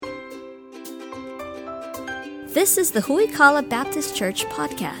This is the Huikala Baptist Church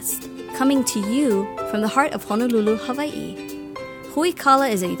podcast, coming to you from the heart of Honolulu, Hawaii.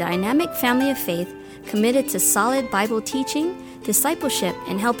 Huikala is a dynamic family of faith committed to solid Bible teaching, discipleship,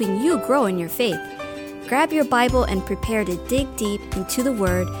 and helping you grow in your faith. Grab your Bible and prepare to dig deep into the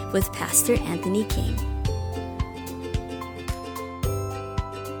Word with Pastor Anthony King.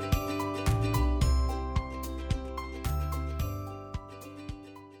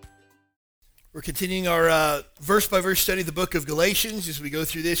 We're continuing our verse-by-verse study of the book of Galatians. As we go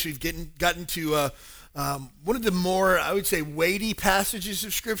through this, we've gotten to one of the more, I would say, weighty passages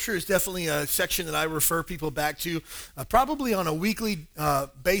of Scripture. It's definitely a section that I refer people back to. Probably on a weekly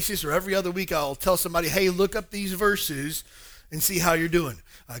basis or every other week, I'll tell somebody, hey, look up these verses and see how you're doing.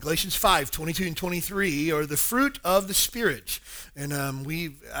 Galatians 5, 22 and 23 are the fruit of the Spirit. And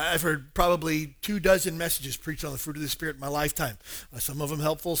I've heard probably 24 messages preached on the fruit of the Spirit in my lifetime. Some of them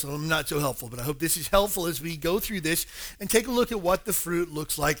helpful, some of them not so helpful. But I hope this is helpful as we go through this and take a look at what the fruit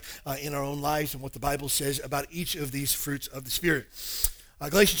looks like in our own lives and what the Bible says about each of these fruits of the Spirit.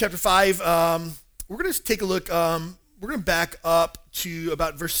 Galatians chapter 5, we're going to take a look. We're going to back up to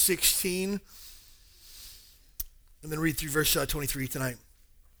about verse 16 and then read through verse 23 tonight.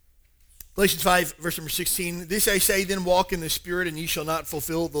 Galatians 5, verse number 16, this I say, then walk in the Spirit, and ye shall not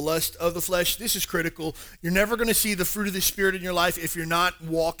fulfill the lust of the flesh. This is critical. You're never going to see the fruit of the Spirit in your life if you're not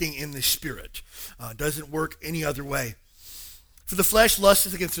walking in the Spirit. It doesn't work any other way. For the flesh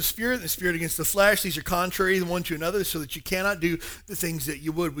lusts against the Spirit, and the Spirit against the flesh. These are contrary the one to another, so that you cannot do the things that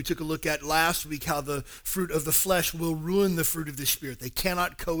you would. We took a look at last week how the fruit of the flesh will ruin the fruit of the Spirit. They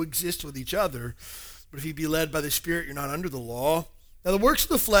cannot coexist with each other. But if you be led by the Spirit, you're not under the law. Now the works of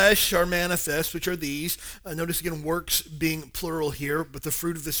the flesh are manifest, which are these. Notice again, works being plural here, but the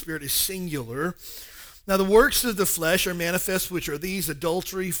fruit of the Spirit is singular. Now the works of the flesh are manifest, which are these: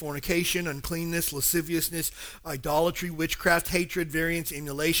 adultery, fornication, uncleanness, lasciviousness, idolatry, witchcraft, hatred, variance,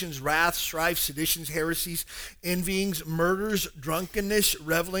 emulations, wrath, strife, seditions, heresies, envyings, murders, drunkenness,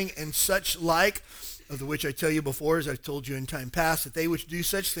 reveling, and such like, of the which I tell you before, as I've told you in time past, that they which do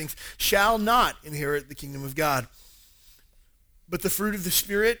such things shall not inherit the kingdom of God. But the fruit of the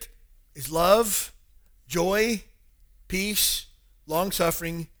Spirit is love, joy, peace,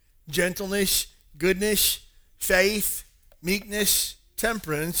 long-suffering, gentleness, goodness, faith, meekness,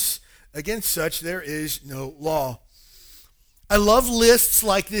 temperance. Against such there is no law. I love lists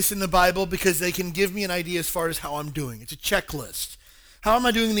like this in the Bible because they can give me an idea as far as how I'm doing. It's a checklist. How am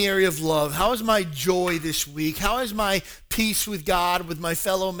I doing in the area of love? How is my joy this week? How is my peace with God, with my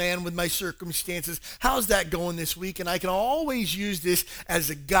fellow man, with my circumstances? How's that going this week? And I can always use this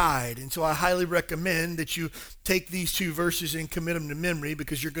as a guide. And so I highly recommend that you take these two verses and commit them to memory,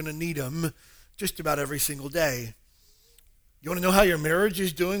 because you're going to need them just about every single day. You want to know how your marriage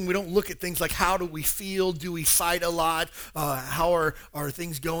is doing? We don't look at things like how do we feel? Do we fight a lot? How are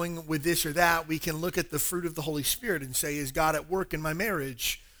things going with this or that? We can look at the fruit of the Holy Spirit and say, is God at work in my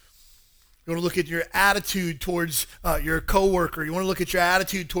marriage? You want to look at your attitude towards your coworker. You want to look at your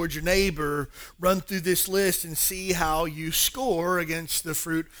attitude towards your neighbor. Run through this list and see how you score against the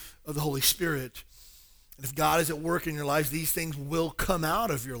fruit of the Holy Spirit. And if God is at work in your life, these things will come out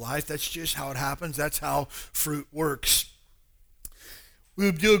of your life. That's just how it happens. That's how fruit works. We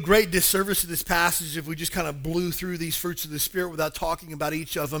would do a great disservice to this passage if we just kind of blew through these fruits of the Spirit without talking about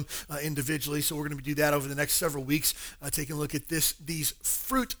each of them individually. So we're going to do that over the next several weeks, taking a look at these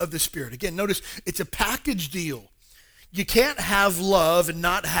fruit of the Spirit. Again, notice it's a package deal. You can't have love and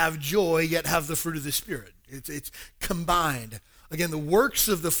not have joy, yet have the fruit of the Spirit. It's combined. Again, the works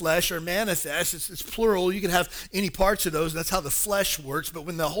of the flesh are manifest. It's plural. You can have any parts of those, and that's how the flesh works. But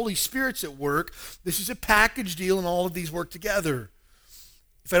when the Holy Spirit's at work, this is a package deal, and all of these work together.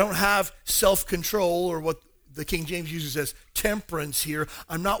 If I don't have self-control, or what the King James uses as temperance here,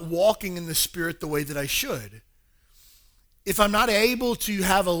 I'm not walking in the Spirit the way that I should. If I'm not able to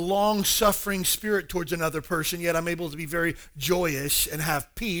have a long-suffering spirit towards another person, yet I'm able to be very joyous and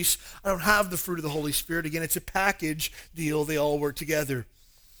have peace, I don't have the fruit of the Holy Spirit. Again, it's a package deal. They all work together.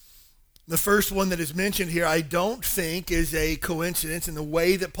 The first one that is mentioned here, I don't think is a coincidence in the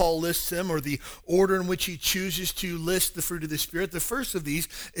way that Paul lists them, or the order in which he chooses to list the fruit of the Spirit. The first of these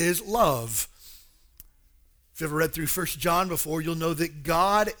is love. If you've ever read through 1 John before, you'll know that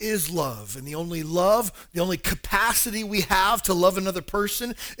God is love. And the only capacity we have to love another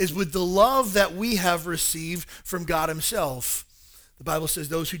person is with the love that we have received from God himself. The Bible says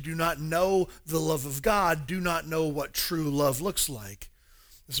those who do not know the love of God do not know what true love looks like.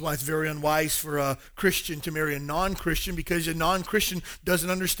 This is why it's very unwise for a Christian to marry a non-Christian, because a non-Christian doesn't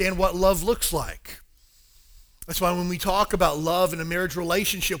understand what love looks like. That's why when we talk about love in a marriage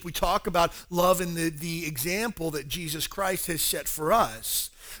relationship, we talk about love in the example that Jesus Christ has set for us.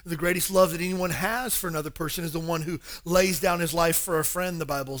 The greatest love that anyone has for another person is the one who lays down his life for a friend, the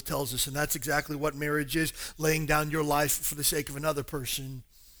Bible tells us. And that's exactly what marriage is, laying down your life for the sake of another person.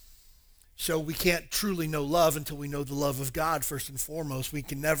 So we can't truly know love until we know the love of God first and foremost. We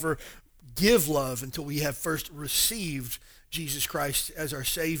can never give love until we have first received Jesus Christ as our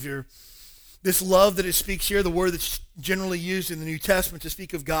Savior. This love that it speaks here, the word that's generally used in the New Testament to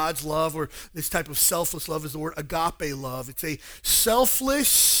speak of God's love or this type of selfless love is the word agape love. It's a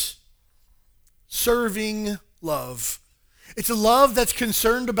selfless, serving love. It's a love that's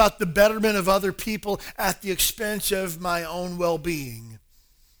concerned about the betterment of other people at the expense of my own well-being.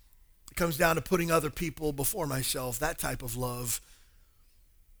 It comes down to putting other people before myself, that type of love.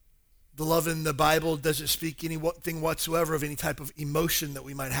 The love in the Bible doesn't speak anything whatsoever of any type of emotion that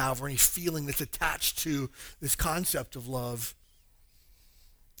we might have or any feeling that's attached to this concept of love.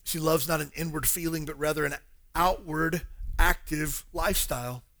 See, love's not an inward feeling, but rather an outward, active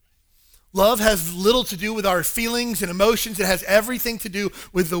lifestyle. Love has little to do with our feelings and emotions. It has everything to do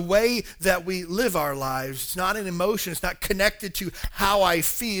with the way that we live our lives. It's not an emotion. It's not connected to how I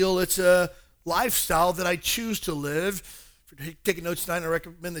feel. It's a lifestyle that I choose to live. If you're taking notes tonight, I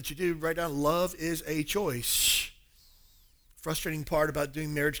recommend that you do write down love is a choice. Frustrating part about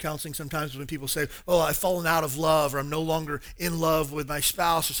doing marriage counseling sometimes is when people say, oh, I've fallen out of love, or I'm no longer in love with my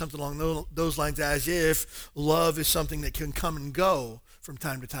spouse, or something along those lines, as if love is something that can come and go from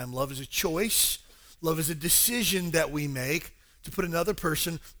time to time. Love is a choice. Love is a decision that we make to put another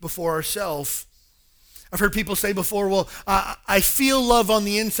person before ourselves. I've heard people say before, well, I feel love on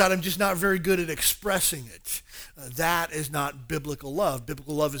the inside, I'm just not very good at expressing it. That is not biblical love.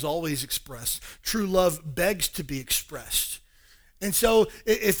 Biblical love is always expressed. True love begs to be expressed. And so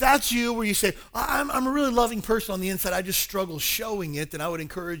if that's you, where you say, I'm a really loving person on the inside, I just struggle showing it, then I would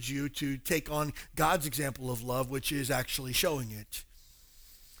encourage you to take on God's example of love, which is actually showing it.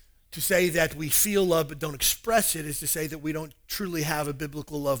 To say that we feel love but don't express it is to say that we don't truly have a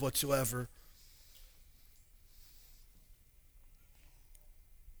biblical love whatsoever.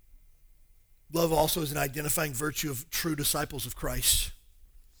 Love also is an identifying virtue of true disciples of Christ.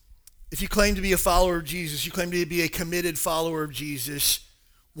 If you claim to be a follower of Jesus, you claim to be a committed follower of Jesus,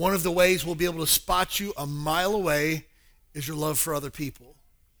 one of the ways we'll be able to spot you a mile away is your love for other people.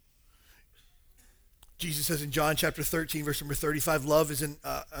 Jesus says in John chapter 13, verse number 35, love is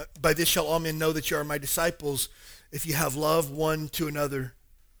by this shall all men know that you are my disciples, if you have love one to another.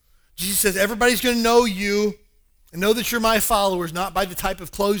 Jesus says everybody's going to know you and know that you're my followers, not by the type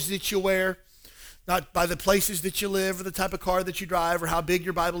of clothes that you wear, not by the places that you live or the type of car that you drive or how big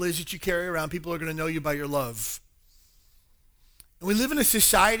your Bible is that you carry around. People are going to know you by your love. And we live in a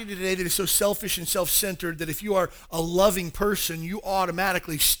society today that is so selfish and self-centered that if you are a loving person, you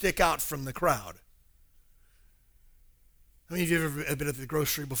automatically stick out from the crowd. How many of you have ever been at the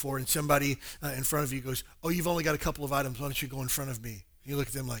grocery before and somebody in front of you goes, oh, you've only got a couple of items. Why don't you go in front of me? You look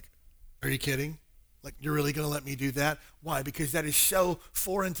at them like, are you kidding? Like, you're really going to let me do that? Why? Because that is so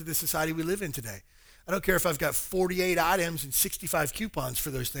foreign to the society we live in today. I don't care if I've got 48 items and 65 coupons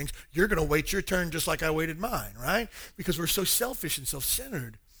for those things. You're going to wait your turn just like I waited mine, right? Because we're so selfish and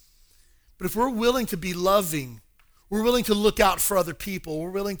self-centered. But if we're willing to be loving, we're willing to look out for other people,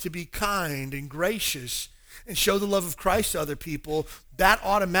 we're willing to be kind and gracious and show the love of Christ to other people, that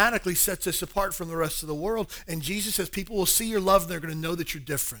automatically sets us apart from the rest of the world. And Jesus says people will see your love and they're going to know that you're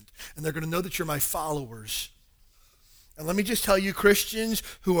different. And they're going to know that you're my followers. And let me just tell you, Christians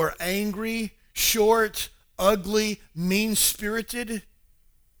who are angry, short, ugly, mean-spirited,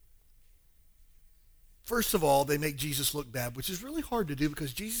 first of all, they make Jesus look bad, which is really hard to do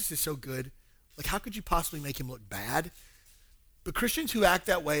because Jesus is so good. Like, how could you possibly make him look bad? But Christians who act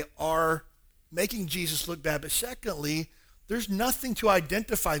that way are making Jesus look bad. But secondly, there's nothing to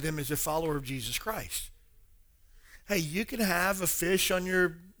identify them as a follower of Jesus Christ. Hey, you can have a fish on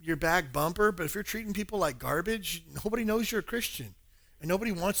your back bumper, but if you're treating people like garbage, nobody knows you're a Christian. And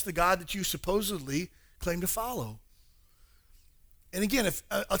nobody wants the God that you supposedly claim to follow. And again,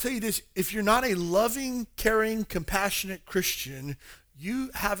 I'll tell you this, if you're not a loving, caring, compassionate Christian,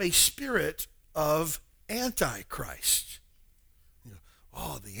 you have a spirit of Antichrist. You know,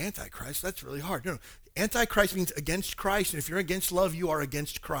 oh, the Antichrist, that's really hard. No, Antichrist means against Christ, and if you're against love, you are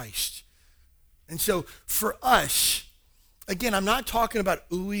against Christ. And so for us, again, I'm not talking about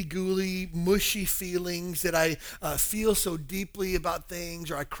ooey-gooey, mushy feelings that I feel so deeply about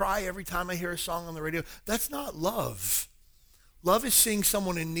things, or I cry every time I hear a song on the radio. That's not love. Love is seeing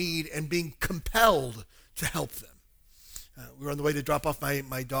someone in need and being compelled to help them. We were on the way to drop off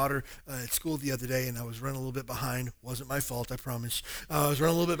my daughter at school the other day, and I was running a little bit behind. Wasn't my fault, I promise. I was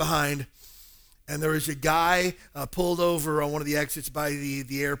running a little bit behind, and there was a guy pulled over on one of the exits by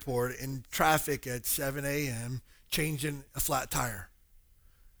the airport in traffic at 7 a.m. changing a flat tire.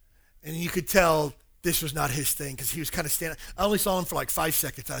 And you could tell this was not his thing because he was kind of standing. I only saw him for like 5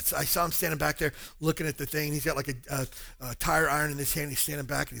 seconds. I saw him standing back there looking at the thing. He's got like a tire iron in his hand. He's standing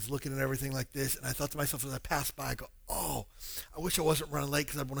back and he's looking at everything like this. And I thought to myself as I passed by, I go, oh, I wish I wasn't running late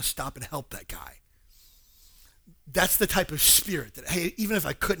because I want to stop and help that guy. That's the type of spirit that, hey, even if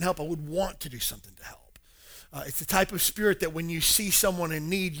I couldn't help, I would want to do something to help. It's the type of spirit that when you see someone in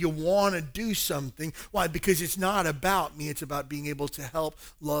need, you want to do something. Why? Because it's not about me. It's about being able to help,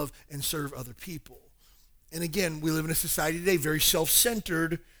 love, and serve other people. And again, we live in a society today very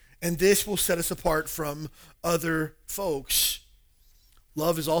self-centered, and this will set us apart from other folks.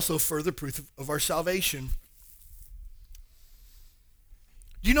 Love is also further proof of our salvation.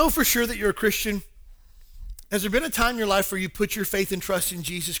 Do you know for sure that you're a Christian? Has there been a time in your life where you put your faith and trust in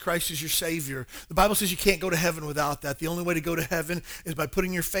Jesus Christ as your Savior? The Bible says you can't go to heaven without that. The only way to go to heaven is by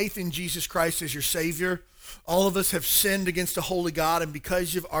putting your faith in Jesus Christ as your Savior. All of us have sinned against a holy God, and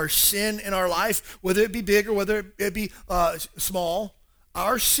because of our sin in our life, whether it be big or whether it be small,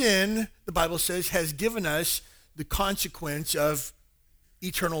 our sin, the Bible says, has given us the consequence of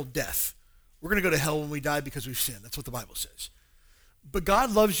eternal death. We're going to go to hell when we die because we've sinned. That's what the Bible says. But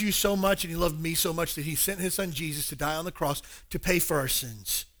God loves you so much, and he loved me so much, that he sent his son Jesus to die on the cross to pay for our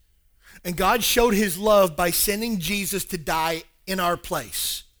sins. And God showed his love by sending Jesus to die in our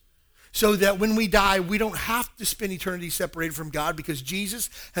place, so that when we die, we don't have to spend eternity separated from God because Jesus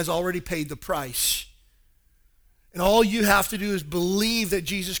has already paid the price. And all you have to do is believe that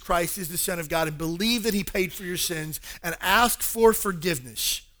Jesus Christ is the Son of God and believe that he paid for your sins and ask for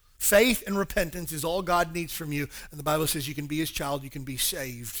forgiveness. Faith and repentance is all God needs from you. And the Bible says you can be his child, you can be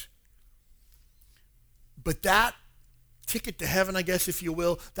saved. But that ticket to heaven, I guess, if you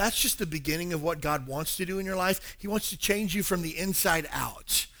will, that's just the beginning of what God wants to do in your life. He wants to change you from the inside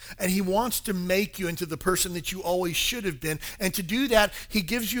out. And he wants to make you into the person that you always should have been. And to do that, he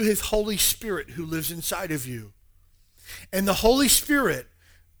gives you his Holy Spirit who lives inside of you. And the Holy Spirit,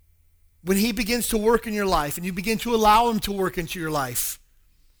 when he begins to work in your life and you begin to allow him to work into your life,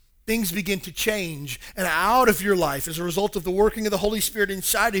 things begin to change, and out of your life, as a result of the working of the Holy Spirit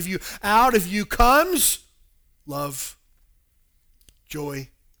inside of you, out of you comes love, joy,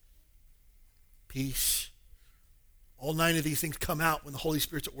 peace. All 9 of these things come out when the Holy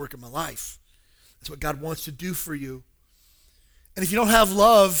Spirit's at work in my life. That's what God wants to do for you. And if you don't have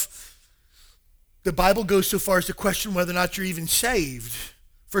love, the Bible goes so far as to question whether or not you're even saved.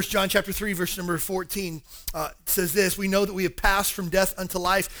 1 John chapter 3, verse number 14 says this: we know that we have passed from death unto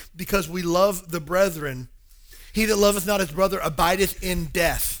life because we love the brethren. He that loveth not his brother abideth in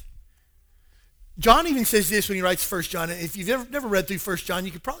death. John even says this when he writes 1 John. If you've never read through 1 John,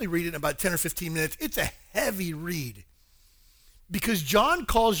 you could probably read it in about 10 or 15 minutes. It's a heavy read because John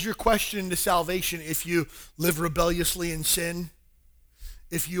calls your question into salvation if you live rebelliously in sin,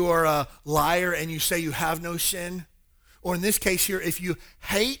 if you are a liar and you say you have no sin, or in this case here, if you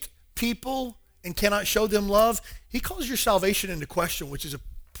hate people and cannot show them love. He calls your salvation into question, which is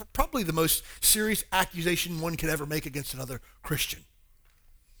probably the most serious accusation one could ever make against another Christian.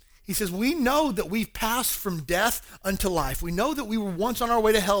 He says, we know that we've passed from death unto life. We know that we were once on our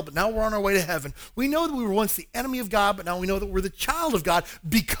way to hell, but now we're on our way to heaven. We know that we were once the enemy of God, but now we know that we're the child of God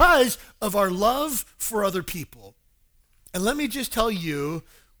because of our love for other people. And let me just tell you,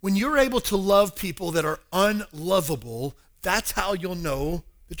 when you're able to love people that are unlovable, that's how you'll know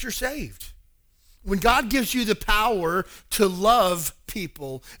that you're saved. When God gives you the power to love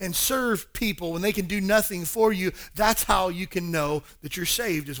people and serve people when they can do nothing for you, that's how you can know that you're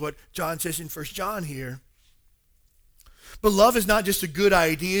saved, is what John says in 1 John here. But love is not just a good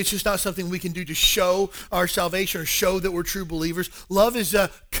idea. It's just not something we can do to show our salvation or show that we're true believers. Love is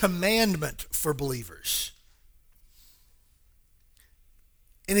a commandment for believers.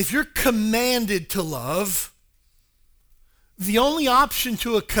 And if you're commanded to love, the only option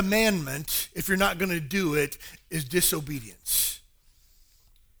to a commandment, if you're not going to do it, is disobedience.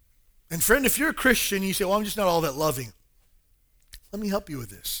 And friend, if you're a Christian, you say, well, I'm just not all that loving. Let me help you with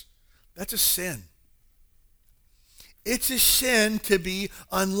this. That's a sin. It's a sin to be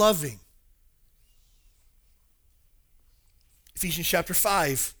unloving. Ephesians chapter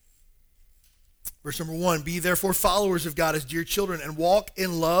 5. Verse number 1, be therefore followers of God as dear children, and walk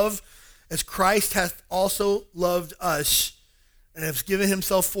in love as Christ hath also loved us, and has given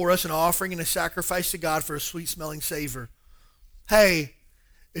himself for us an offering and a sacrifice to God for a sweet-smelling savor. Hey,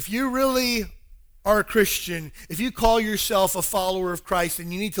 if you really are a Christian, if you call yourself a follower of Christ,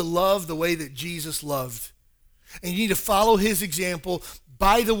 then you need to love the way that Jesus loved. And you need to follow his example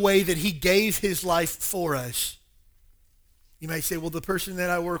by the way that he gave his life for us. You might say, well, the person that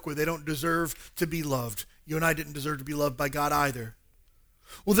I work with, they don't deserve to be loved. You and I didn't deserve to be loved by God either.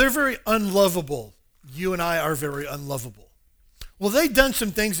 Well, they're very unlovable. You and I are very unlovable. Well, they've done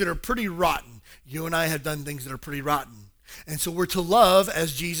some things that are pretty rotten. You and I have done things that are pretty rotten. And so we're to love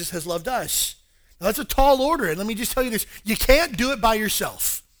as Jesus has loved us. Now, that's a tall order. And let me just tell you this. You can't do it by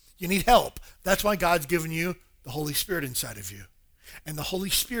yourself. You need help. That's why God's given you the Holy Spirit inside of you. And the Holy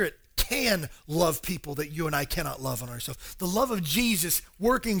Spirit can love people that you and I cannot love on ourselves. The love of Jesus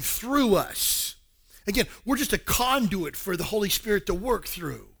working through us. Again, we're just a conduit for the Holy Spirit to work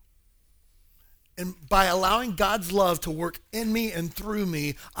through. And by allowing God's love to work in me and through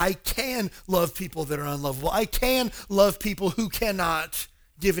me, I can love people that are unlovable. I can love people who cannot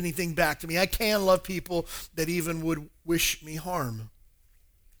give anything back to me. I can love people that even would wish me harm.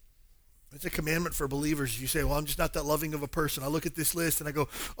 It's a commandment for believers. You say, well, I'm just not that loving of a person. I look at this list and I go,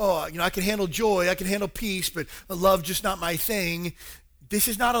 oh, I can handle joy, I can handle peace, but love just not my thing. This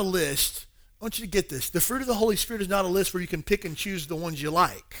is not a list. I want you to get this. The fruit of the Holy Spirit is not a list where you can pick and choose the ones you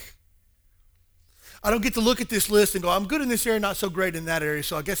like. I don't get to look at this list and go, I'm good in this area, not so great in that area,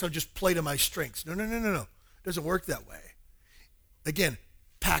 so I guess I'll just play to my strengths. No. It doesn't work that way. Again,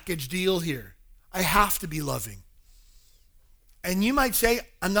 package deal here. I have to be loving. And you might say,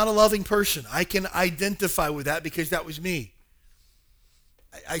 I'm not a loving person. I can identify with that because that was me.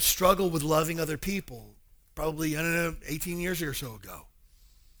 I struggle with loving other people. Probably, 18 years or so ago.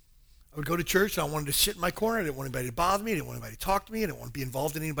 I would go to church and I wanted to sit in my corner. I didn't want anybody to bother me. I didn't want anybody to talk to me. I didn't want to be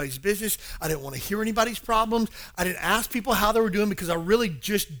involved in anybody's business. I didn't want to hear anybody's problems. I didn't ask people how they were doing because I really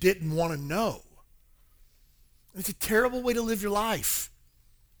just didn't want to know. It's a terrible way to live your life.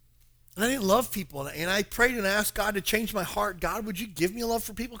 And I didn't love people. And I prayed and asked God to change my heart. God, would you give me a love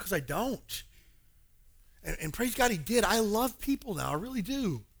for people? Because I don't. And praise God, he did. I love people now. I really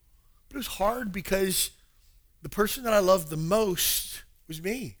do. But it was hard because the person that I loved the most was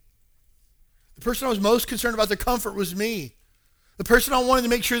me. The person I was most concerned about their comfort was me. The person I wanted to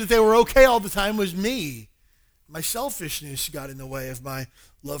make sure that they were okay all the time was me. My selfishness got in the way of my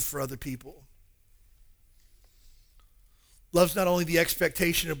love for other people. Love's not only the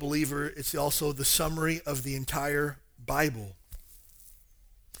expectation of a believer, it's also the summary of the entire Bible.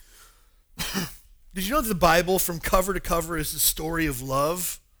 Did you know that the Bible from cover to cover is the story of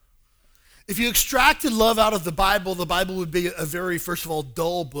love? If you extracted love out of the Bible would be a very, first of all,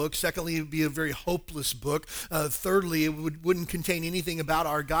 dull book. Secondly, it would be a very hopeless book. Thirdly, it wouldn't contain anything about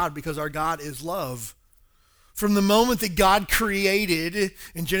our God because our God is love. From the moment that God created,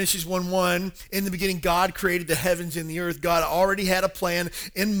 in Genesis 1:1, in the beginning God created the heavens and the earth. God already had a plan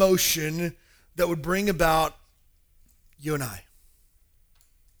in motion that would bring about you and I.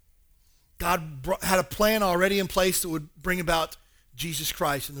 God had a plan already in place that would bring about Jesus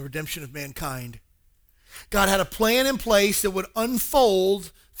Christ and the redemption of mankind. God had a plan in place that would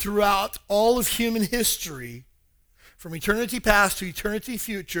unfold throughout all of human history, from eternity past to eternity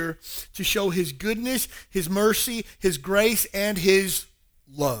future, to show his goodness, his mercy, his grace, and his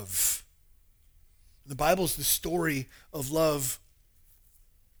love. The Bible is the story of love.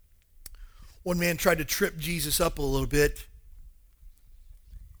 One man tried to trip Jesus up a little bit.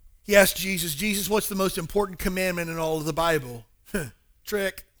 He asked Jesus, what's the most important commandment in all of the Bible?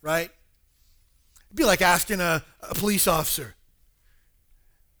 Trick, right? It'd be like asking a police officer,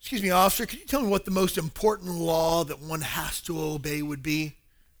 excuse me, officer, can you tell me what the most important law that one has to obey would be?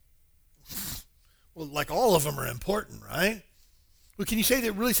 Well, like all of them are important, right? Well, can you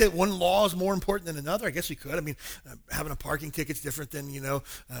really say that one law is more important than another? I guess you could. I mean, having a parking ticket's different than,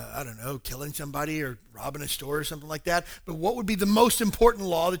 I don't know, killing somebody or robbing a store or something like that. But what would be the most important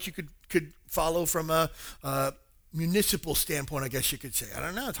law that you could follow from a municipal standpoint, I guess you could say? I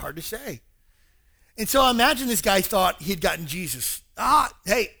don't know. It's hard to say. And so I imagine this guy thought he'd gotten Jesus.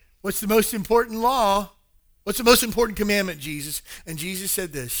 Hey, what's the most important law? What's the most important commandment, Jesus? And Jesus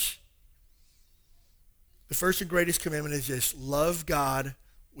said this. The first and greatest commandment is this: love God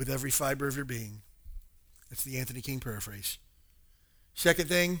with every fiber of your being. That's the Anthony King paraphrase. Second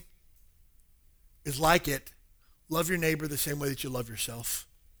thing is like it. Love your neighbor the same way that you love yourself.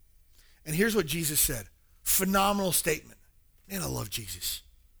 And here's what Jesus said. Phenomenal statement. Man, I love Jesus.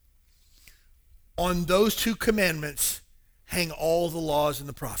 On those two commandments hang all the laws and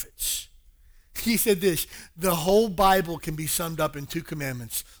the prophets. He said this: the whole Bible can be summed up in two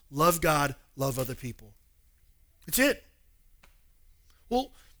commandments. Love God, love other people. That's it.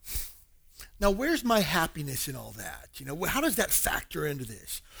 Well, Now, where's my happiness in all that? How does that factor into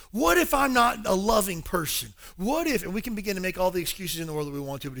this? What if I'm not a loving person? What if, and we can begin to make all the excuses in the world that we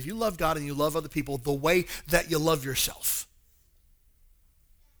want to, but if you love God and you love other people the way that you love yourself,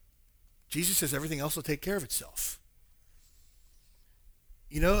 Jesus says everything else will take care of itself.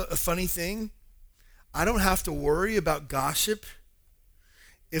 A funny thing, I don't have to worry about gossip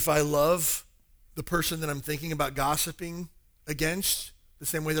if I love the person that I'm thinking about gossiping against the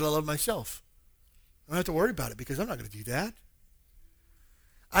same way that I love myself. I don't have to worry about it because I'm not going to do that.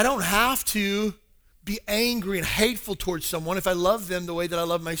 I don't have to be angry and hateful towards someone if I love them the way that I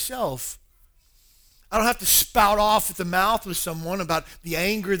love myself. I don't have to spout off at the mouth with someone about the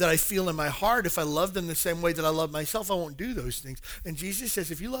anger that I feel in my heart. If I love them the same way that I love myself, I won't do those things. And Jesus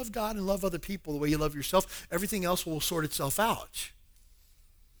says, if you love God and love other people the way you love yourself, everything else will sort itself out.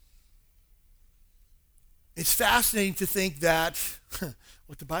 It's fascinating to think that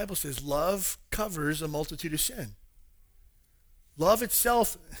what the Bible says, love covers a multitude of sin. Love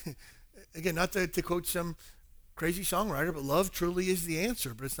itself, again, not to quote some crazy songwriter, but love truly is the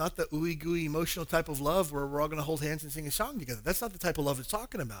answer. But it's not the ooey gooey emotional type of love where we're all going to hold hands and sing a song together. That's not the type of love it's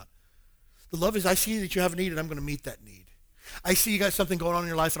talking about. The love is, I see that you have a need and I'm going to meet that need. I see you got something going on in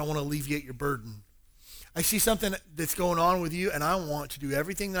your life and I want to alleviate your burden. I see something that's going on with you and I want to do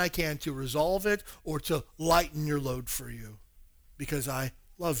everything that I can to resolve it or to lighten your load for you because I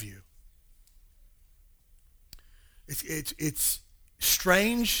love you. It's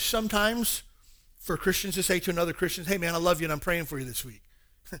strange sometimes for Christians to say to another Christian, hey man, I love you and I'm praying for you this week.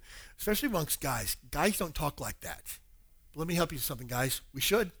 Especially amongst guys. Guys don't talk like that. But let me help you with something, guys. We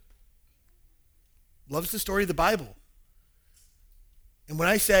should. Love's the story of the Bible. And when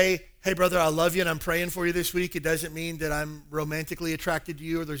I say, hey brother, I love you and I'm praying for you this week, it doesn't mean that I'm romantically attracted to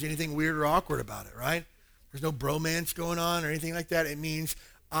you or there's anything weird or awkward about it, right? There's no bromance going on or anything like that. It means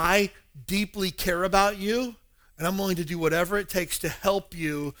I deeply care about you and I'm willing to do whatever it takes to help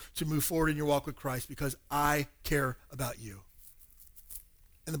you to move forward in your walk with Christ because I care about you.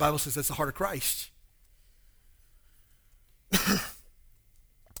 And the Bible says that's the heart of Christ.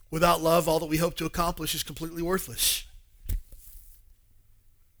 Without love, all that we hope to accomplish is completely worthless.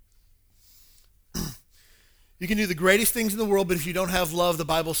 You can do the greatest things in the world, but if you don't have love, the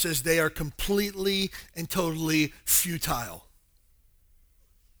Bible says they are completely and totally futile.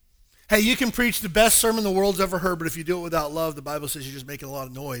 Hey, you can preach the best sermon the world's ever heard, but if you do it without love, the Bible says you're just making a lot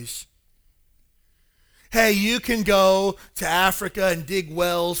of noise. Hey, you can go to Africa and dig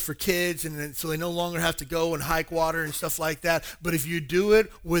wells for kids and so they no longer have to go and hike water and stuff like that, but if you do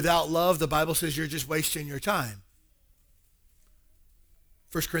it without love, the Bible says you're just wasting your time.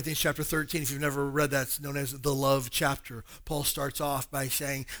 1 Corinthians chapter 13, if you've never read that, it's known as the love chapter. Paul starts off by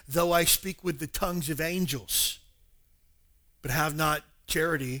saying, though I speak with the tongues of angels, but have not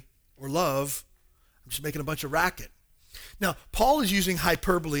charity or love, I'm just making a bunch of racket. Now, Paul is using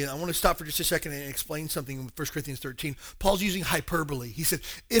hyperbole, and I want to stop for just a second and explain something in 1 Corinthians 13. Paul's using hyperbole. He said,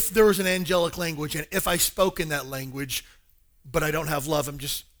 if there was an angelic language, and if I spoke in that language, but I don't have love, I'm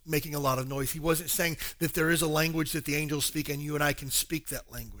just making a lot of noise. He wasn't saying that there is a language that the angels speak and you and I can speak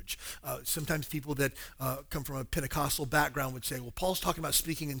that language. Sometimes people that come from a Pentecostal background would say, well, Paul's talking about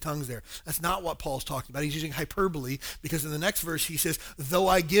speaking in tongues there. That's not what Paul's talking about. He's using hyperbole because in the next verse he says, though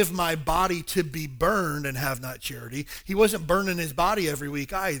I give my body to be burned and have not charity. He wasn't burning his body every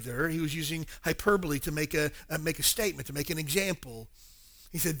week either. He was using hyperbole to make a statement, to make an example.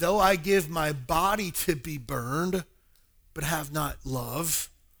 He said, though I give my body to be burned but have not love,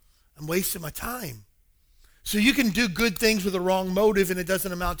 I'm wasting my time. So you can do good things with the wrong motive and it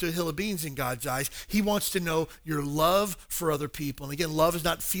doesn't amount to a hill of beans in God's eyes. He wants to know your love for other people. And again, love is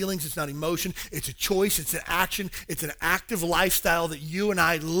not feelings, it's not emotion, it's a choice, it's an action, it's an active lifestyle that you and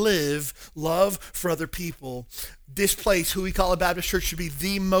I live, love for other people. This place, Who We Call a Baptist Church, should be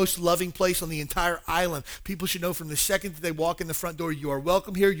the most loving place on the entire island. People should know from the second that they walk in the front door, you are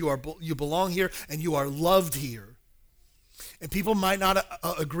welcome here, you belong here, and you are loved here. And people might not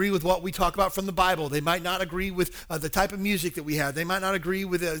agree with what we talk about from the Bible. They might not agree with the type of music that we have. They might not agree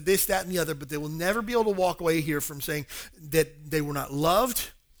with this, that, and the other, but they will never be able to walk away here from saying that they were not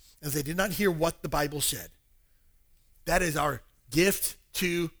loved as they did not hear what the Bible said. That is our gift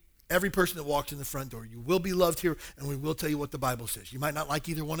to every person that walks in the front door. You will be loved here, and we will tell you what the Bible says. You might not like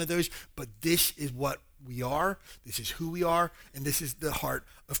either one of those, but this is what we are, this is who we are, and this is the heart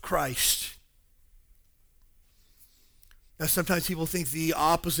of Christ. Now, sometimes people think the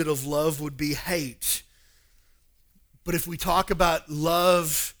opposite of love would be hate. But if we talk about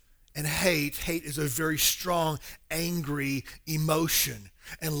love and hate, hate is a very strong, angry emotion.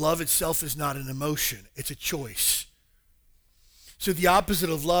 And love itself is not an emotion. It's a choice. So the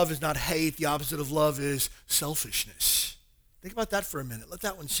opposite of love is not hate. The opposite of love is selfishness. Think about that for a minute. Let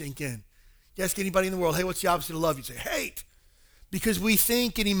that one sink in. You ask anybody in the world, hey, what's the opposite of love? You say, hate. Because we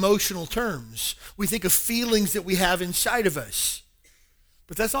think in emotional terms. We think of feelings that we have inside of us.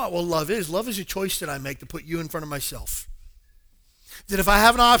 But that's not what love is. Love is a choice that I make to put you in front of myself. That if I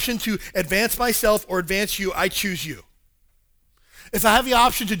have an option to advance myself or advance you, I choose you. If I have the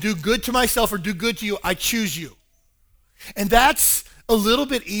option to do good to myself or do good to you, I choose you. And that's a little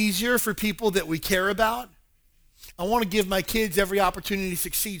bit easier for people that we care about. I want to give my kids every opportunity to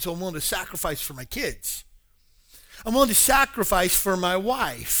succeed, so I'm willing to sacrifice for my kids. I'm willing to sacrifice for my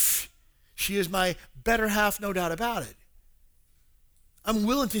wife. She is my better half, no doubt about it. I'm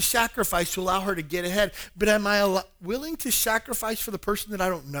willing to sacrifice to allow her to get ahead, but am I willing to sacrifice for the person that I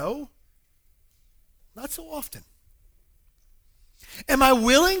don't know? Not so often. Am I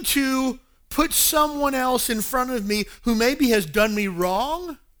willing to put someone else in front of me who maybe has done me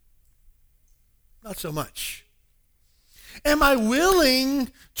wrong? Not so much. Am I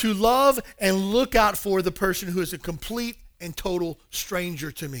willing to love and look out for the person who is a complete and total stranger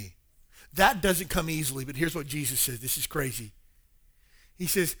to me? That doesn't come easily, but here's what Jesus says. This is crazy. He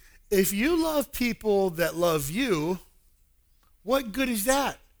says, if you love people that love you, what good is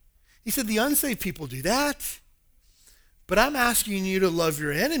that? He said, the unsaved people do that. But I'm asking you to love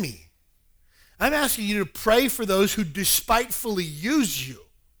your enemy. I'm asking you to pray for those who despitefully use you.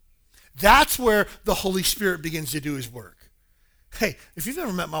 That's where the Holy Spirit begins to do his work. Hey, if you've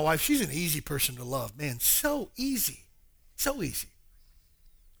ever met my wife, she's an easy person to love. Man, so easy. So easy.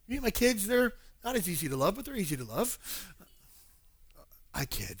 You meet my kids, they're not as easy to love, but they're easy to love. I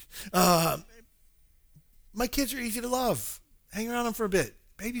kid. My kids are easy to love. Hang around them for a bit.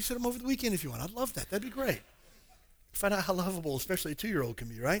 Babysit them over the weekend if you want. I'd love that. That'd be great. Find out how lovable, especially a 2-year-old can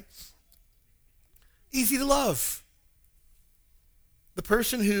be, right? Easy to love. The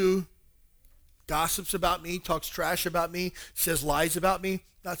person who gossips about me, talks trash about me, says lies about me,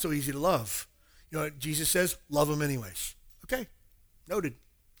 not so easy to love. You know what Jesus says? Love them anyways. Okay, noted.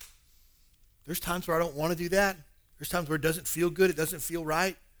 There's times where I don't want to do that. There's times where it doesn't feel good. It doesn't feel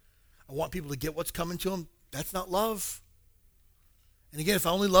right. I want people to get what's coming to them. That's not love. And again, if I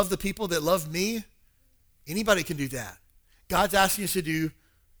only love the people that love me, anybody can do that. God's asking us to do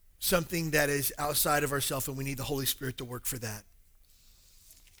something that is outside of ourselves, and we need the Holy Spirit to work for that.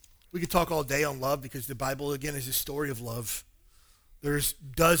 We could talk all day on love because the Bible, again, is a story of love. There's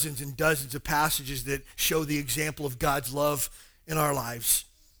dozens and dozens of passages that show the example of God's love in our lives.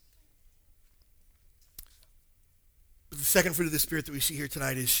 But the second fruit of the Spirit that we see here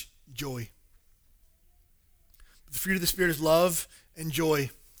tonight is joy. The fruit of the Spirit is love and joy.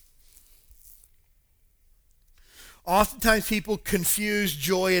 Oftentimes people confuse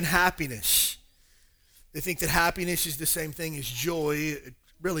joy and happiness. They think that happiness is the same thing as joy. It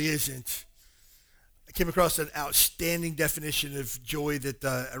really isn't. I came across an outstanding definition of joy that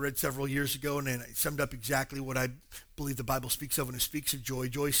I read several years ago, and it summed up exactly what I believe the Bible speaks of when it speaks of joy.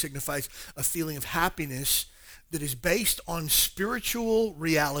 Joy signifies a feeling of happiness that is based on spiritual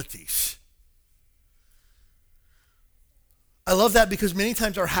realities. I love that because many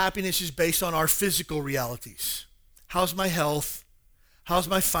times our happiness is based on our physical realities. How's my health? How's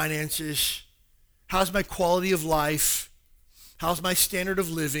my finances? How's my quality of life? How's my standard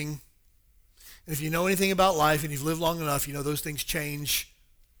of living? And if you know anything about life and you've lived long enough, you know those things change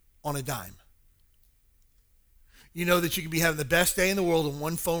on a dime. You know that you can be having the best day in the world and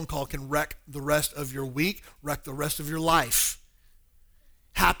one phone call can wreck the rest of your week, wreck the rest of your life.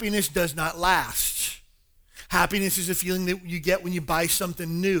 Happiness does not last. Happiness is a feeling that you get when you buy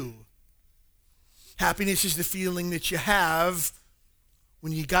something new. Happiness is the feeling that you have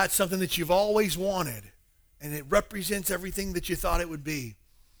when you got something that you've always wanted, and it represents everything that you thought it would be.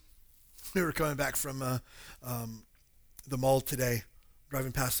 We were coming back from the mall today,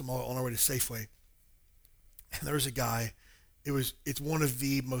 driving past the mall on our way to Safeway. And there was a guy, it's one of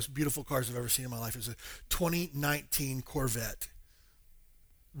the most beautiful cars I've ever seen in my life. It was a 2019 Corvette.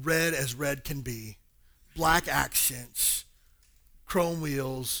 Red as red can be. Black accents, chrome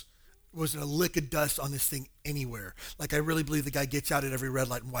wheels. Wasn't a lick of dust on this thing anywhere. Like I really believe the guy gets out at every red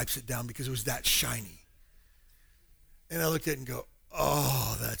light and wipes it down because it was that shiny. And I looked at it and go,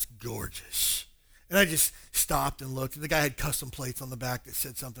 oh, that's gorgeous. And I just stopped and looked, and the guy had custom plates on the back that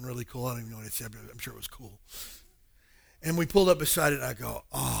said something really cool. I don't even know what it said, but I'm sure it was cool. And we pulled up beside it, and I go,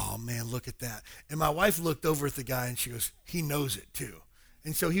 oh, man, look at that. And my wife looked over at the guy, and she goes, he knows it, too.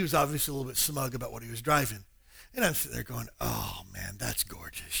 And so he was obviously a little bit smug about what he was driving. And I'm sitting there going, oh, man, that's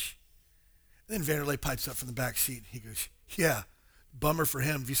gorgeous. And then Vanderlei pipes up from the back seat. He goes, yeah, bummer for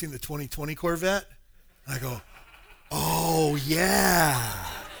him. Have you seen the 2020 Corvette? And I go, Oh, yeah.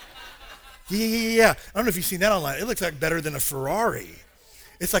 Yeah. I don't know if you've seen that online. It looks like better than a Ferrari.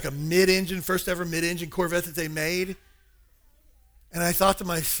 It's like a mid-engine, first ever mid-engine Corvette that they made. And I thought to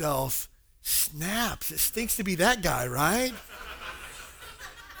myself, snaps, it stinks to be that guy, right?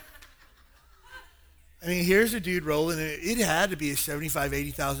 I mean, here's a dude rolling. It had to be a 75,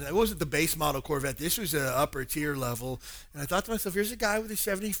 80,000. It wasn't the base model Corvette. This was an upper tier level. And I thought to myself, here's a guy with a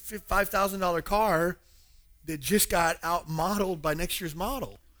 $75,000 car that just got outmodeled by next year's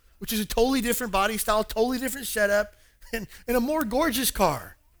model, which is a totally different body style, totally different setup, and a more gorgeous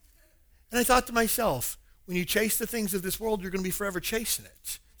car. And I thought to myself, when you chase the things of this world, you're going to be forever chasing it.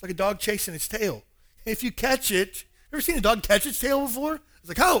 It's like a dog chasing its tail. If you catch it, ever seen a dog catch its tail before? It's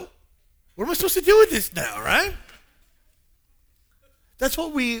like, oh, what am I supposed to do with this now, right? That's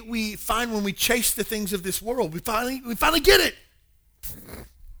what we find when we chase the things of this world. We finally get it.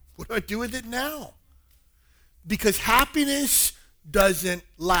 What do I do with it now? Because happiness doesn't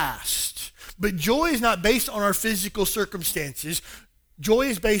last. But joy is not based on our physical circumstances. Joy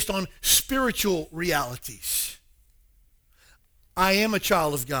is based on spiritual realities. I am a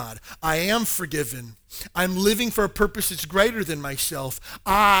child of God. I am forgiven. I'm living for a purpose that's greater than myself.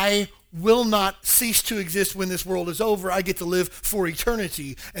 I will not cease to exist when this world is over. I get to live for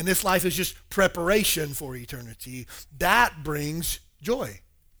eternity, and this life is just preparation for eternity. That brings joy.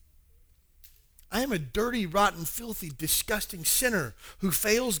 I am a dirty, rotten, filthy, disgusting sinner who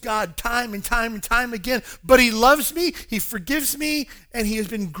fails God time and time and time again, but he loves me, he forgives me, and he has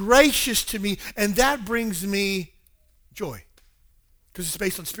been gracious to me, and that brings me joy because it's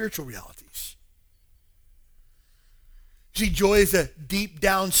based on spiritual realities. See, joy is a deep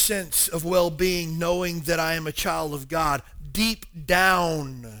down sense of well-being, knowing that I am a child of God. Deep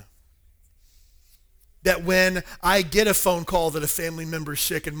down. That when I get a phone call that a family member is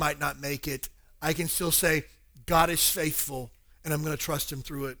sick and might not make it, I can still say, God is faithful, and I'm going to trust him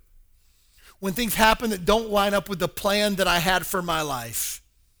through it. When things happen that don't line up with the plan that I had for my life,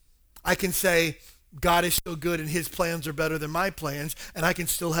 I can say, God is so good and his plans are better than my plans, and I can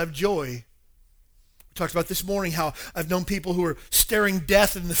still have joy. We talked about this morning how I've known people who are staring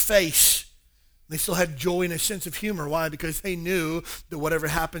death in the face. They still had joy and a sense of humor. Why? Because they knew that whatever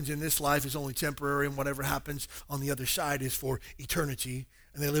happens in this life is only temporary, and whatever happens on the other side is for eternity.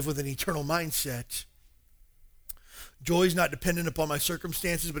 And they live with an eternal mindset. Joy is not dependent upon my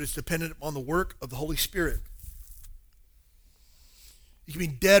circumstances, but it's dependent upon the work of the Holy Spirit. You can be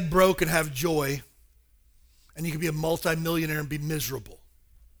dead broke and have joy, and you can be a multimillionaire and be miserable.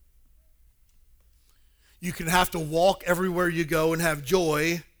 You can have to walk everywhere you go and have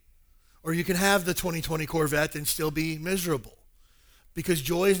joy, or you can have the 2020 Corvette and still be miserable. Because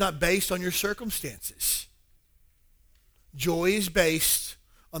joy is not based on your circumstances. Joy is based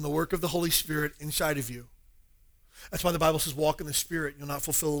on the work of the Holy Spirit inside of you. That's why the Bible says, walk in the Spirit, you'll not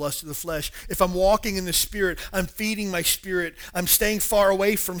fulfill the lust of the flesh. If I'm walking in the Spirit, I'm feeding my spirit, I'm staying far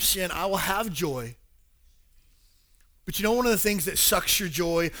away from sin, I will have joy. But you know one of the things that sucks your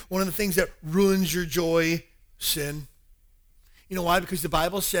joy, one of the things that ruins your joy, sin. You know why? Because the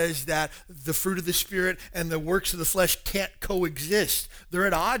Bible says that the fruit of the Spirit and the works of the flesh can't coexist. They're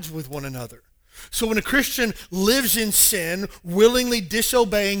at odds with one another. So when a Christian lives in sin, willingly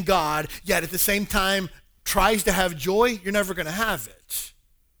disobeying God, yet at the same time tries to have joy, you're never going to have it.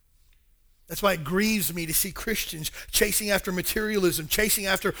 That's why it grieves me to see Christians chasing after materialism, chasing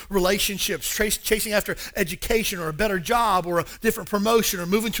after relationships, chasing after education or a better job or a different promotion or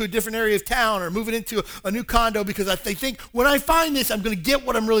moving to a different area of town or moving into a new condo because they think, when I find this, I'm going to get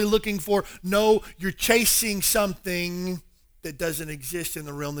what I'm really looking for. No, you're chasing something that doesn't exist in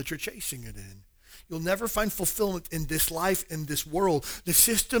the realm that you're chasing it in. You'll never find fulfillment in this life, in this world. The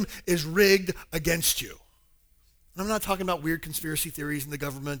system is rigged against you. I'm not talking about weird conspiracy theories in the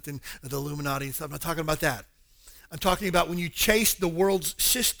government and the Illuminati and stuff. I'm not talking about that. I'm talking about when you chase the world's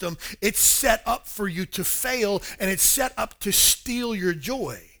system, it's set up for you to fail, and it's set up to steal your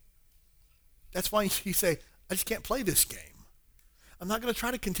joy. That's why you say, I just can't play this game. I'm not going to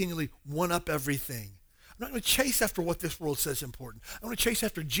try to continually one-up everything. I'm not going to chase after what this world says is important. I'm going to chase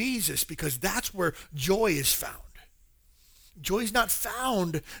after Jesus because that's where joy is found. Joy is not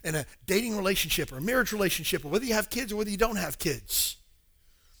found in a dating relationship or a marriage relationship or whether you have kids or whether you don't have kids.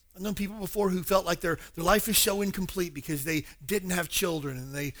 I've known people before who felt like their life is so incomplete because they didn't have children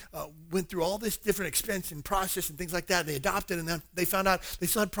and they went through all this different expense and process and things like that. They adopted and then they found out they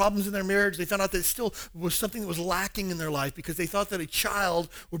still had problems in their marriage. They found out that it still was something that was lacking in their life because they thought that a child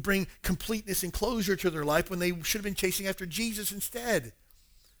would bring completeness and closure to their life when they should have been chasing after Jesus instead.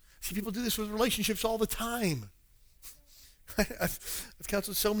 See, people do this with relationships all the time. I've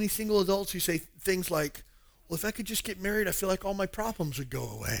counseled so many single adults who say things like, well, if I could just get married, I feel like all my problems would go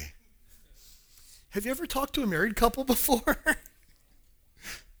away. Have you ever talked to a married couple before?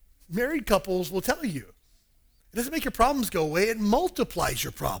 Married couples will tell you. It doesn't make your problems go away. It multiplies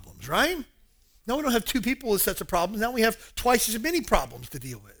your problems, right? Now we don't have two people with sets of problems. Now we have twice as many problems to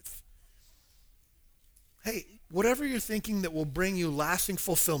deal with. Hey, whatever you're thinking that will bring you lasting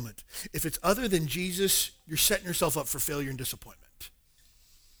fulfillment, if it's other than Jesus, you're setting yourself up for failure and disappointment.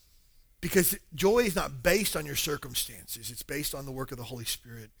 Because joy is not based on your circumstances. It's based on the work of the Holy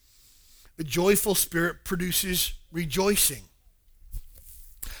Spirit. A joyful spirit produces rejoicing.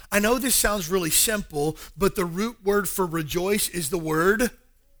 I know this sounds really simple, but the root word for rejoice is the word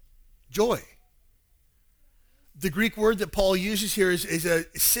joy. The Greek word that Paul uses here is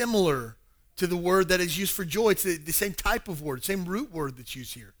similar to the word that is used for joy. It's the same type of word, same root word that's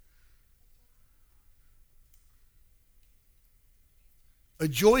used here. A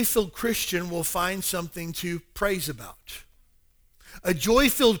joy-filled Christian will find something to praise about. A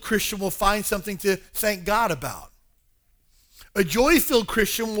joy-filled Christian will find something to thank God about. A joy-filled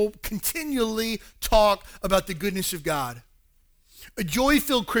Christian will continually talk about the goodness of God. A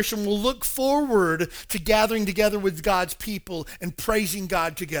joy-filled Christian will look forward to gathering together with God's people and praising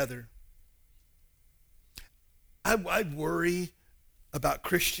God together. I worry about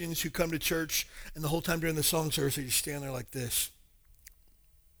Christians who come to church and the whole time during the song service they just stand there like this.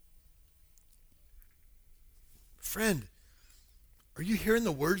 Friend, are you hearing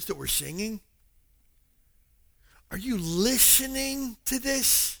the words that we're singing? Are you listening to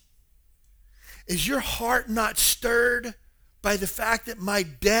this? Is your heart not stirred by the fact that my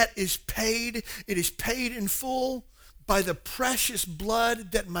debt is paid? It is paid in full by the precious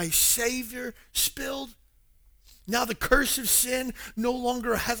blood that my Savior spilled. Now the curse of sin no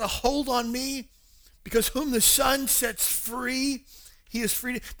longer has a hold on me, because whom the Son sets free, he is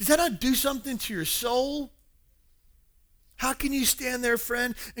free. Does that not do something to your soul? How can you stand there,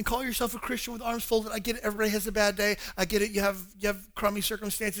 friend, and call yourself a Christian with arms folded? I get it. Everybody has a bad day. I get it. You have crummy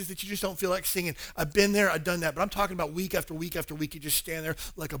circumstances that you just don't feel like singing. I've been there. I've done that. But I'm talking about week after week after week. You just stand there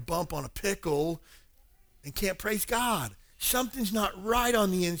like a bump on a pickle and can't praise God. Something's not right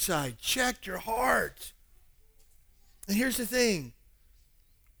on the inside. Check your heart. And here's the thing.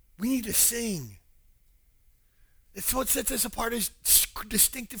 We need to sing. It's what sets us apart as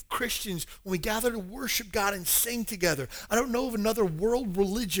distinctive Christians when we gather to worship God and sing together. I don't know of another world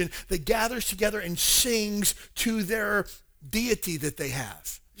religion that gathers together and sings to their deity that they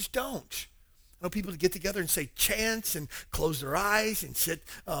have. Just don't. I know people that get together and say chants and close their eyes and sit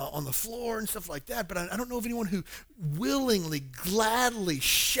on the floor and stuff like that, but I don't know of anyone who willingly, gladly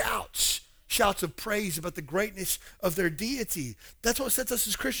shouts of praise about the greatness of their deity. That's what sets us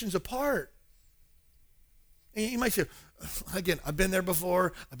as Christians apart. And you might say, again, I've been there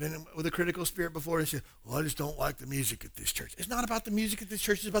before. I've been with a critical spirit before. And say, well, I just don't like the music at this church. It's not about the music at this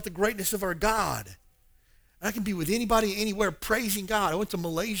church. It's about the greatness of our God. And I can be with anybody, anywhere, praising God. I went to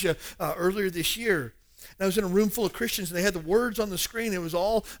Malaysia earlier this year. And I was in a room full of Christians, and they had the words on the screen. It was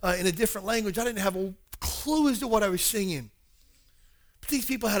all in a different language. I didn't have a clue as to what I was singing. But these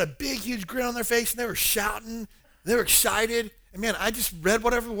people had a big, huge grin on their face, and they were shouting. They were excited. And man, I just read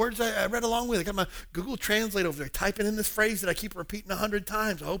whatever words I read along with. I got my Google Translate over there, typing in this phrase that I keep repeating 100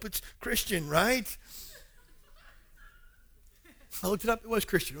 times. I hope it's Christian, right? I looked it up. It was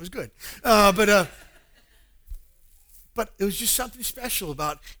Christian. It was good. But it was just something special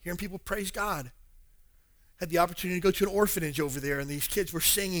about hearing people praise God. Had the opportunity to go to an orphanage over there, and these kids were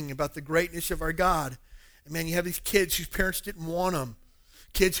singing about the greatness of our God. And man, you have these kids whose parents didn't want them.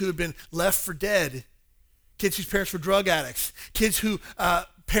 Kids who had been left for dead. Kids whose parents were drug addicts. Kids who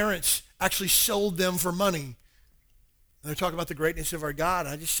parents actually sold them for money. And they're talking about the greatness of our God.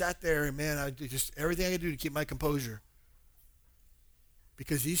 And I just sat there and man, I did just everything I could do to keep my composure.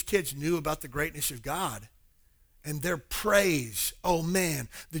 Because these kids knew about the greatness of God. And their praise, oh man,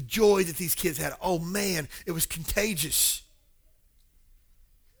 the joy that these kids had, oh man, it was contagious.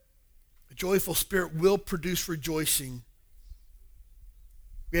 A joyful spirit will produce rejoicing.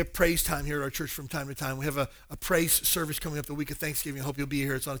 We have praise time here at our church from time to time. We have a praise service coming up the week of Thanksgiving. I hope you'll be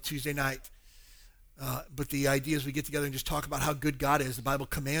here. It's on a Tuesday night. But the idea is we get together and just talk about how good God is. The Bible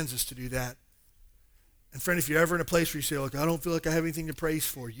commands us to do that. And friend, if you're ever in a place where you say, look, I don't feel like I have anything to praise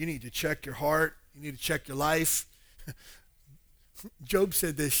for, you need to check your heart. You need to check your life. Job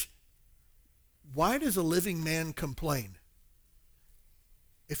said this, why does a living man complain?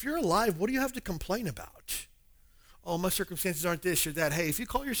 If you're alive, what do you have to complain about? Oh, my circumstances aren't this or that. Hey, if you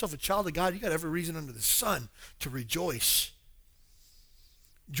call yourself a child of God, you got every reason under the sun to rejoice.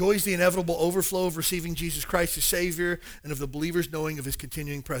 Joy is the inevitable overflow of receiving Jesus Christ as Savior and of the believer's knowing of his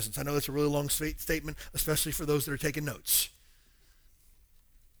continuing presence. I know that's a really long statement, especially for those that are taking notes.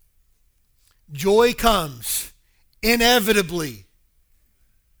 Joy comes inevitably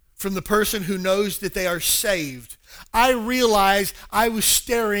from the person who knows that they are saved. I realize I was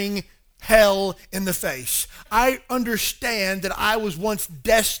staring hell in the face. I understand that I was once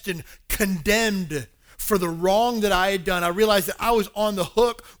destined, condemned for the wrong that I had done. I realized that I was on the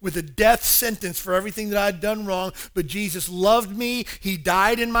hook with a death sentence for everything that I had done wrong, but Jesus loved me. He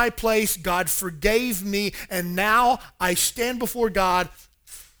died in my place. God forgave me, and now I stand before God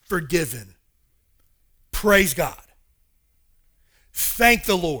forgiven. Praise God. Thank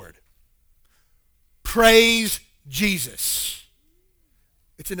the Lord. Praise Jesus.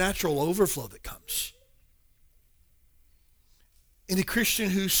 It's a natural overflow that comes. In a Christian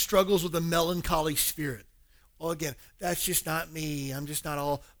who struggles with a melancholy spirit, well, again, that's just not me. I'm just not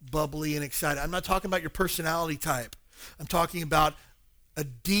all bubbly and excited. I'm not talking about your personality type. I'm talking about a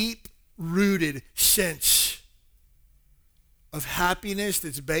deep-rooted sense of happiness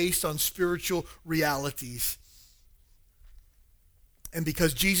that's based on spiritual realities. And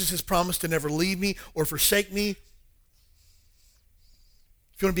because Jesus has promised to never leave me or forsake me,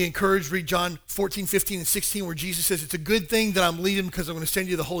 if you want to be encouraged, read John 14, 15, and 16, where Jesus says, it's a good thing that I'm leaving because I'm going to send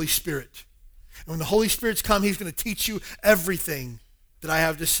you the Holy Spirit. And when the Holy Spirit's come, he's going to teach you everything that I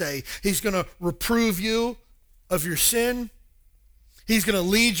have to say. He's going to reprove you of your sin. He's going to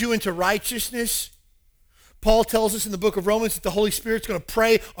lead you into righteousness. Paul tells us in the book of Romans that the Holy Spirit's going to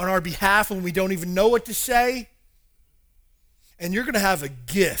pray on our behalf when we don't even know what to say. And you're going to have a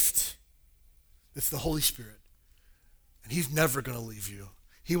gift that's the Holy Spirit. And he's never going to leave you.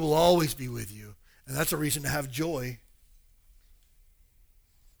 He will always be with you. And that's a reason to have joy.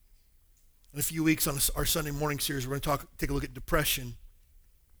 In a few weeks on our Sunday morning series, we're going to take a look at depression.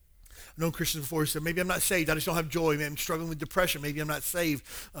 I've known Christians before who said, maybe I'm not saved. I just don't have joy. Maybe I'm struggling with depression. Maybe I'm not saved.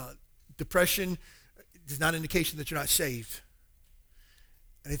 Depression is not an indication that you're not saved.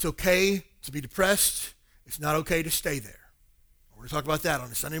 And it's okay to be depressed. It's not okay to stay there. We're going to talk about that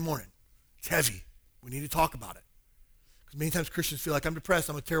on a Sunday morning. It's heavy. We need to talk about it. Because many times Christians feel like, I'm depressed.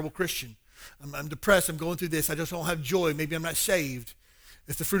 I'm a terrible Christian. I'm depressed. I'm going through this. I just don't have joy. Maybe I'm not saved.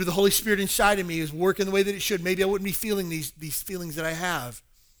 If the fruit of the Holy Spirit inside of me is working the way that it should, maybe I wouldn't be feeling these feelings that I have.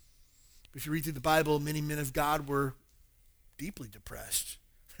 But if you read through the Bible, many men of God were deeply depressed.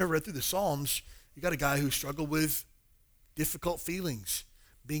 If you ever read through the Psalms, you got a guy who struggled with difficult feelings,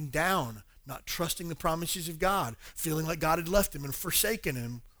 being down, not trusting the promises of God, feeling like God had left him and forsaken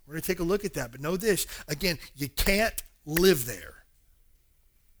him. We're going to take a look at that. But know this, again, you can't live there.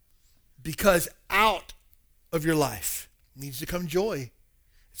 Because out of your life needs to come joy.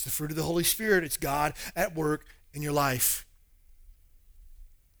 It's the fruit of the Holy Spirit. It's God at work in your life.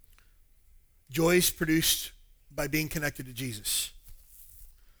 Joy is produced by being connected to Jesus.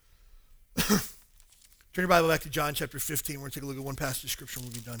 Turn your Bible back to John chapter 15. We're going to take a look at one passage of Scripture and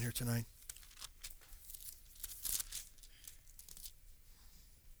we'll be done here tonight.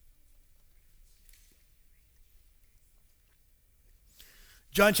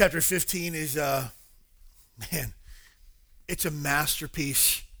 John chapter 15 is, it's a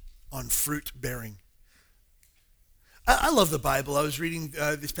masterpiece on fruit bearing. I love the Bible. I was reading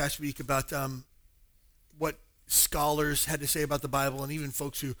this past week about what scholars had to say about the Bible, and even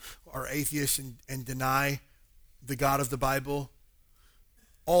folks who are atheists and deny the God of the Bible.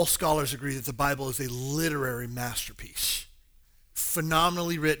 All scholars agree that the Bible is a literary masterpiece.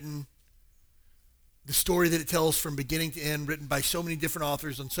 Phenomenally written. The story that it tells from beginning to end, written by so many different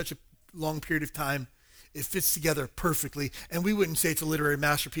authors on such a long period of time, it fits together perfectly. And we wouldn't say it's a literary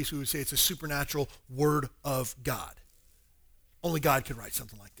masterpiece. We would say it's a supernatural word of God. Only God could write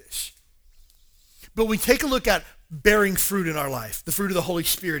something like this. But we take a look at bearing fruit in our life, the fruit of the Holy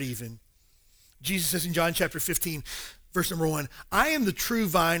Spirit even. Jesus says in John chapter 15, verse number 1, I am the true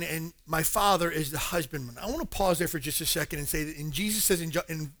vine and my Father is the husbandman. I want to pause there for just a second and say that in Jesus says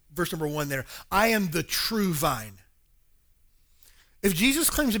in verse number 1 there, I am the true vine. If Jesus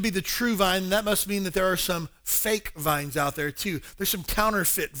claims to be the true vine, that must mean that there are some fake vines out there too. There's some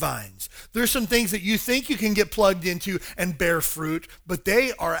counterfeit vines. There's some things that you think you can get plugged into and bear fruit, but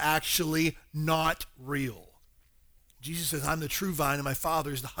they are actually not real. Jesus says, I'm the true vine and my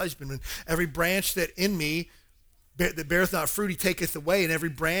Father is the husbandman. Every branch that in me that beareth not fruit, he taketh away, and every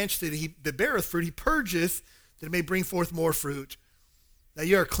branch that beareth fruit, he purgeth, that it may bring forth more fruit. Now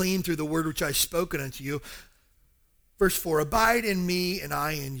you are clean through the word which I have spoken unto you. Verse 4, abide in me and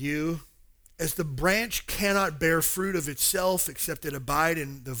I in you. As the branch cannot bear fruit of itself except it abide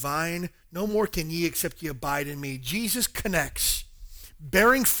in the vine, no more can ye except ye abide in me. Jesus connects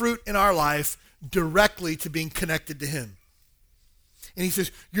bearing fruit in our life directly to being connected to him. And he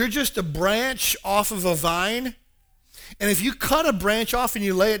says, you're just a branch off of a vine. And if you cut a branch off and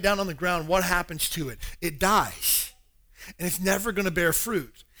you lay it down on the ground, what happens to it? It dies. And it's never going to bear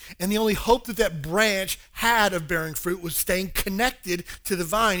fruit. And the only hope that that branch had of bearing fruit was staying connected to the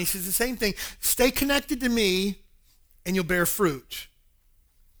vine. He says the same thing. Stay connected to me and you'll bear fruit.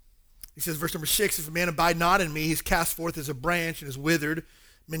 He says, verse number 6, if a man abide not in me, he's cast forth as a branch and is withered.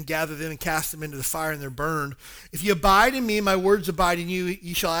 Men gather them and cast them into the fire and they're burned. If you abide in me, my words abide in you,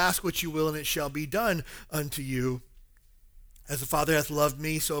 ye shall ask what you will and it shall be done unto you. As the Father hath loved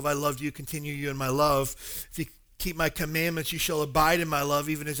me, so have I loved you. Continue you in my love. If you keep my commandments, you shall abide in my love,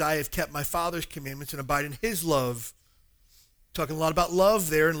 even as I have kept my Father's commandments and abide in his love. Talking a lot about love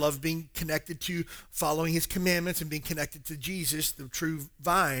there, and love being connected to following his commandments and being connected to Jesus, the true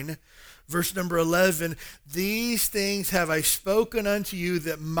vine. Verse number 11, these things have I spoken unto you,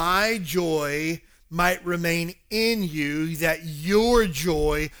 that my joy might remain in you, that your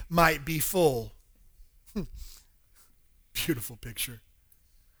joy might be full. Beautiful picture.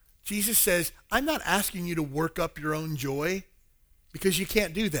 Jesus says, I'm not asking you to work up your own joy, because you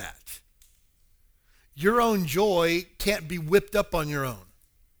can't do that. Your own joy can't be whipped up on your own.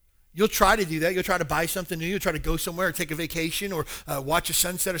 You'll try to do that. You'll try to buy something new. You'll try to go somewhere or take a vacation or watch a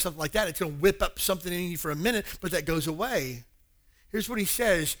sunset or something like that. It's going to whip up something in you for a minute, but that goes away. Here's what he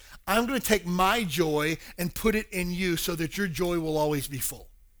says. I'm going to take my joy and put it in you so that your joy will always be full.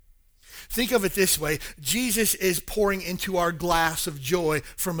 Think of it this way. Jesus is pouring into our glass of joy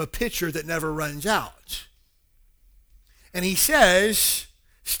from a pitcher that never runs out. And he says,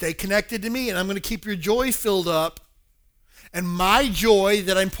 stay connected to me and I'm going to keep your joy filled up. And my joy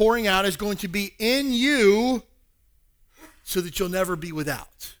that I'm pouring out is going to be in you so that you'll never be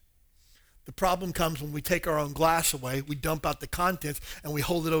without. The problem comes when we take our own glass away, we dump out the contents, and we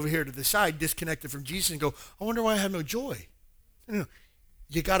hold it over here to the side, disconnected from Jesus, and go, I wonder why I have no joy.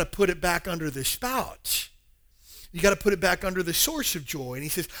 You got to put it back under the spout. You got to put it back under the source of joy. And he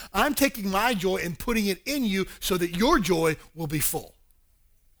says, I'm taking my joy and putting it in you so that your joy will be full.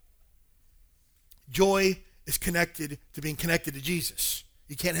 Joy is connected to being connected to Jesus.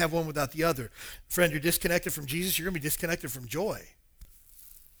 You can't have one without the other. Friend, you're disconnected from Jesus, you're going to be disconnected from joy.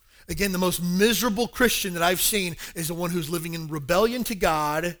 Again, the most miserable Christian that I've seen is the one who's living in rebellion to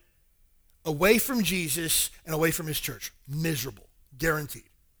God, away from Jesus, and away from his church. Miserable. Guaranteed.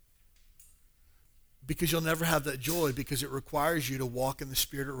 Because you'll never have that joy, because it requires you to walk in the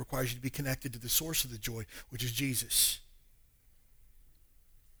Spirit. It requires you to be connected to the source of the joy, which is Jesus.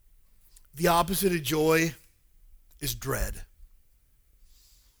 The opposite of joy is dread.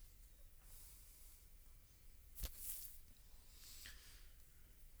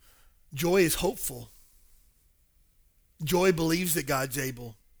 Joy is hopeful. Joy believes that God's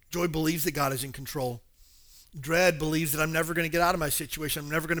able. Joy believes that God is in control. Dread believes that I'm never going to get out of my situation.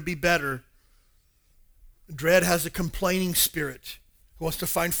 I'm never going to be better. Dread has a complaining spirit who wants to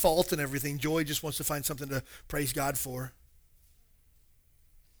find fault in everything. Joy just wants to find something to praise God for.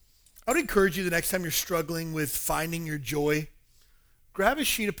 I would encourage you the next time you're struggling with finding your joy, grab a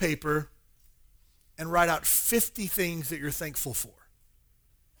sheet of paper and write out 50 things that you're thankful for.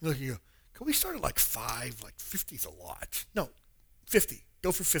 You look and you go, can we start at like 5? Like 50 is a lot. No, 50.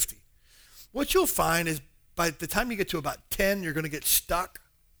 Go for 50. What you'll find is by the time you get to about 10, you're going to get stuck.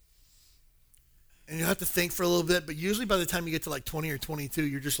 And you'll have to think for a little bit, but usually by the time you get to like 20 or 22,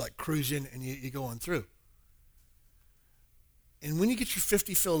 you're just like cruising and you go on through. And when you get your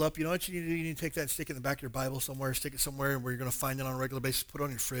 50 filled up, you know what you need to do? You need to take that and stick it in the back of your Bible somewhere, stick it somewhere where you're going to find it on a regular basis, put it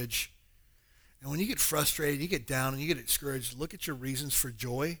on your fridge. And when you get frustrated, you get down and you get discouraged, look at your reasons for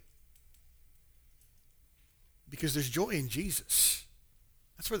joy. Because there's joy in Jesus.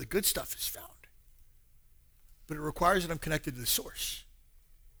 That's where the good stuff is found. But it requires that I'm connected to the source.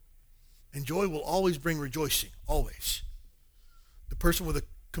 And joy will always bring rejoicing, always. The person with a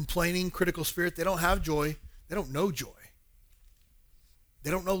complaining, critical spirit, they don't have joy. They don't know joy. They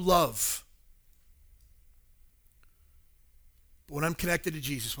don't know love. But when I'm connected to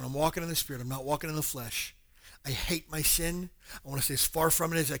Jesus, when I'm walking in the Spirit, I'm not walking in the flesh. I hate my sin. I want to stay as far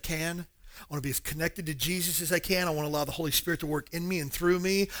from it as I can. I want to be as connected to Jesus as I can. I want to allow the Holy Spirit to work in me and through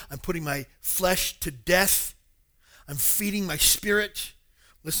me. I'm putting my flesh to death. I'm feeding my spirit,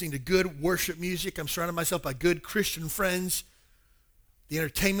 listening to good worship music. I'm surrounding myself by good Christian friends. The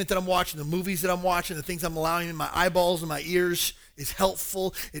entertainment that I'm watching, the movies that I'm watching, the things I'm allowing in my eyeballs and my ears is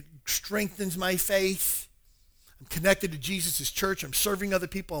helpful. It strengthens my faith. I'm connected to Jesus' church. I'm serving other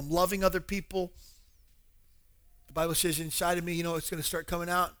people. I'm loving other people. The Bible says inside of me, you know, it's going to start coming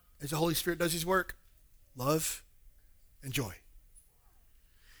out as the Holy Spirit does his work. Love and joy.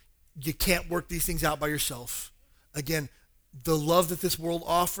 You can't work these things out by yourself. Again, the love that this world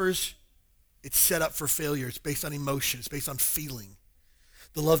offers, it's set up for failure. It's based on emotion. It's based on feeling.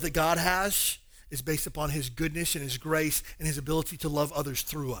 The love that God has is based upon his goodness and his grace and his ability to love others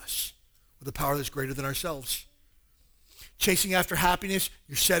through us with a power that's greater than ourselves. Chasing after happiness,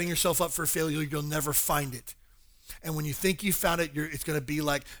 you're setting yourself up for failure. You'll never find it. And when you think you found it, it's going to be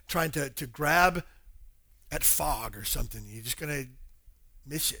like trying to grab at fog or something. You're just going to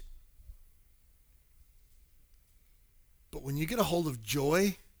miss it. But when you get a hold of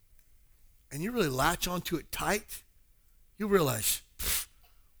joy and you really latch onto it tight, you realize,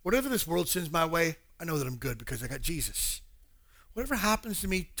 whatever this world sends my way, I know that I'm good because I got Jesus. Whatever happens to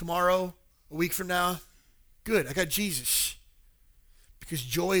me tomorrow, a week from now, good, I got Jesus. Because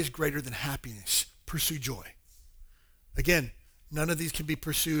joy is greater than happiness. Pursue joy. Again, none of these can be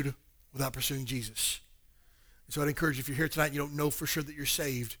pursued without pursuing Jesus. And so I'd encourage you, if you're here tonight and you don't know for sure that you're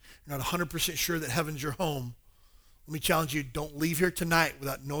saved, you're not 100% sure that heaven's your home, let me challenge you, don't leave here tonight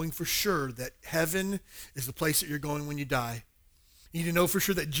without knowing for sure that heaven is the place that you're going when you die. You need to know for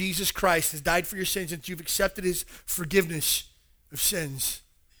sure that Jesus Christ has died for your sins and that you've accepted his forgiveness of sins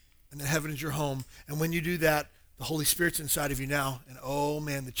and that heaven is your home. And when you do that, the Holy Spirit's inside of you now. And oh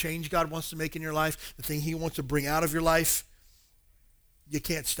man, the change God wants to make in your life, the thing he wants to bring out of your life, you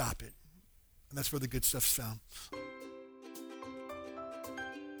can't stop it. And that's where the good stuff's found.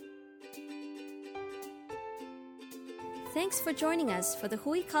 Thanks for joining us for the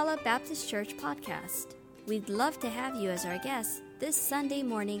Huikala Baptist Church podcast. We'd love to have you as our guest this Sunday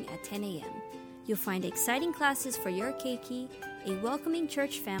morning at 10 a.m. You'll find exciting classes for your keiki, a welcoming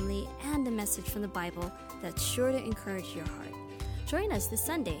church family, and a message from the Bible that's sure to encourage your heart. Join us this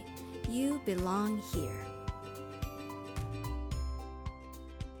Sunday. You belong here.